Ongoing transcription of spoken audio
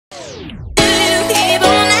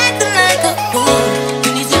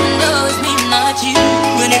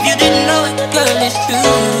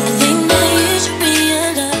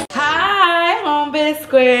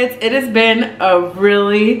it has been a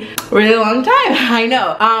really long time. I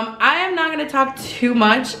know. I am not going to talk too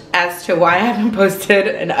much as to why I haven't posted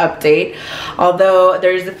an update, although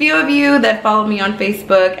there's a few of you that follow me on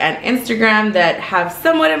Facebook and Instagram that have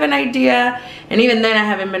somewhat of an idea, and even then I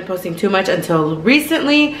haven't been posting too much until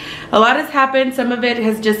recently. A lot has happened. Some of it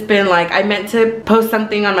has just been like, I meant to post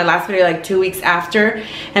something on my last video like 2 weeks after,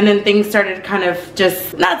 and then things started kind of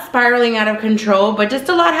just not spiraling out of control, but just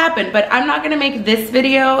a lot happened. But I'm not gonna make this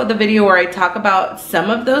video the video where I talk about some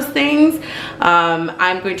of those things.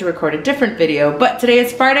 I'm going to record a different video, but today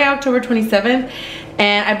is Friday, October 27th,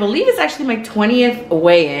 and I believe it's actually my 20th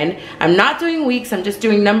weigh-in. I'm not doing weeks, I'm just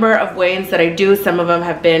doing number of weigh-ins that I do. Some of them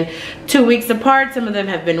have been 2 weeks apart, some of them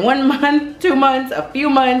have been 1 month, 2 months, a few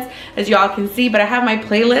months, as y'all can see. But I have my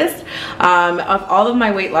playlist of all of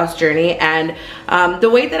my weight loss journey, and the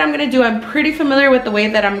weight that I'm gonna do, I'm pretty familiar with the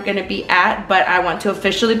weight that I'm gonna be at, but I want to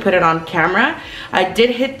officially put it on camera. I did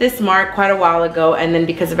hit this mark quite a while ago, and then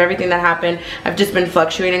because of everything that happened, I've just been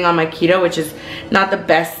fluctuating on my keto, which is not the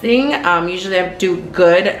best thing. Usually I do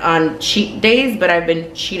good on cheat days, but I've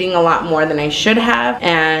been cheating a lot more than I should have,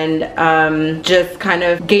 and just kind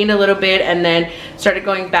of gained a little bit and then started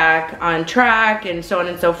going back on track and so on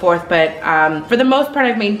and so forth. But for the most part,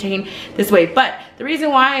 I've maintained this weight. But the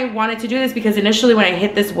reason why I wanted to do this, because initially when I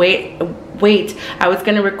hit this weight, I was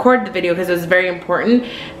going to record the video because it was very important,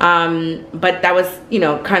 but that was, you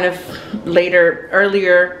know, kind of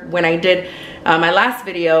earlier when I did my last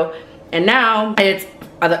video, and now it's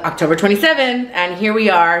October 27th, and here we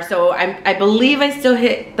are. So I believe I still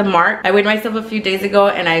hit the mark. I weighed myself a few days ago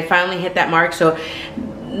and I finally hit that mark, so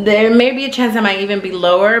there may be a chance I might even be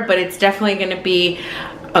lower, but it's definitely going to be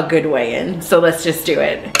a good weigh-in. So let's just do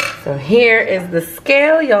it. So here is the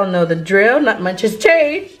scale. Y'all know the drill. Not much has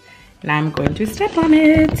changed. And I'm going to step on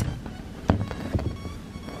it.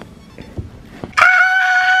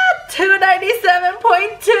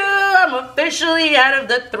 297.2. I'm officially out of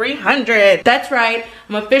the 300. That's right,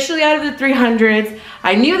 I'm officially out of the 300s.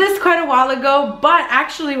 I knew this quite a while ago, but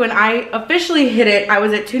actually when I officially hit it, I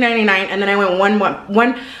was at 299, and then I went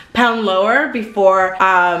one pound lower before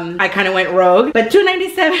I kind of went rogue. But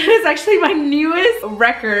 297 is actually my newest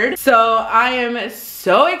record, so I am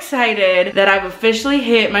so excited that I've officially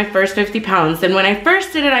hit my first 50 pounds. And when I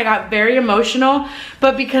first did it, I got very emotional,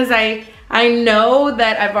 but because I know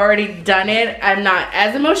that I've already done it, I'm not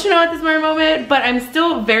as emotional at this very moment, but I'm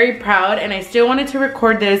still very proud, and I still wanted to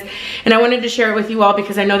record this, and I wanted to share it with you all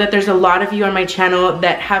because I know that there's a lot of you on my channel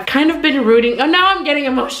that have kind of been rooting. Oh, now I'm getting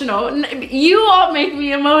emotional. You all make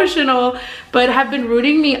me emotional, but have been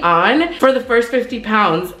rooting me on for the first 50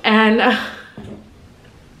 pounds. And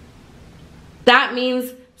that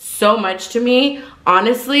means so much to me.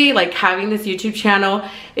 Honestly, like, having this YouTube channel,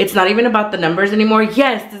 it's not even about the numbers anymore.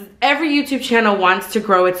 Yes, every YouTube channel wants to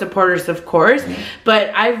grow its supporters, of course,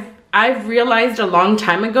 but I've realized a long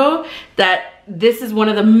time ago that this is one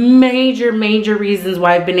of the major reasons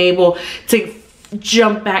why I've been able to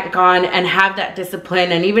jump back on and have that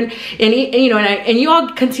discipline, and even you know, and you all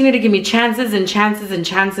continue to give me chances and chances and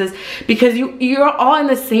chances, because you're all in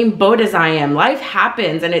the same boat as I am. Life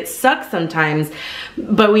happens and it sucks sometimes,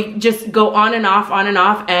 but we just go on and off,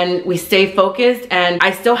 and we stay focused, and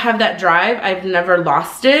I still have that drive. I've never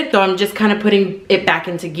lost it, so I'm just kind of putting it back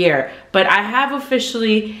into gear. But I have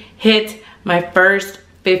officially hit my first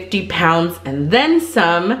 50 pounds and then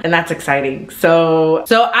some, and that's exciting. So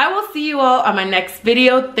I will see you all on my next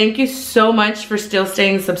video. Thank you so much for still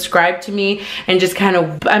staying subscribed to me, and just kind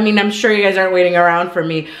of, I mean, I'm sure you guys aren't waiting around for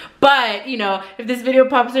me, but you know, if this video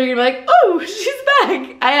pops up, you're gonna be like, oh, she's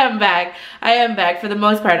back. I am back for the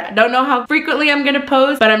most part. I don't know how frequently I'm gonna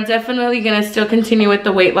post, but I'm definitely gonna still continue with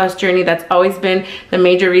the weight loss journey. That's always been the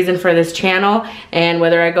major reason for this channel, and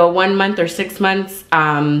whether I go 1 month or 6 months,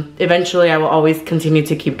 eventually I will always continue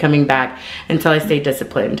to keep coming back until I stay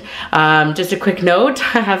disciplined. Just a quick note,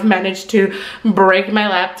 I have managed to break my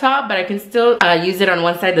laptop, but I can still use it on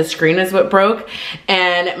one side. The screen is what broke,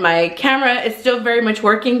 and my camera is still very much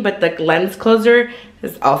working, but the lens closer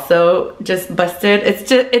is also just busted.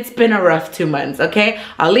 It's been a rough 2 months, okay?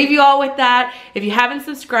 I'll leave you all with that. If you haven't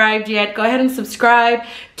subscribed yet, go ahead and subscribe.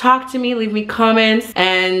 Talk to me, leave me comments,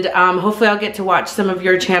 and hopefully I'll get to watch some of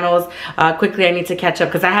your channels quickly. I need to catch up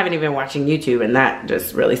because I haven't even been watching YouTube, and that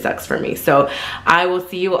just really sucks for me. So I will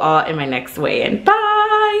see you all in my next weigh-in.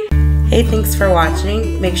 Bye! Hey, thanks for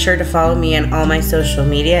watching. Make sure to follow me on all my social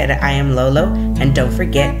media at EyeAmLolo, and don't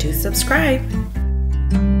forget to subscribe.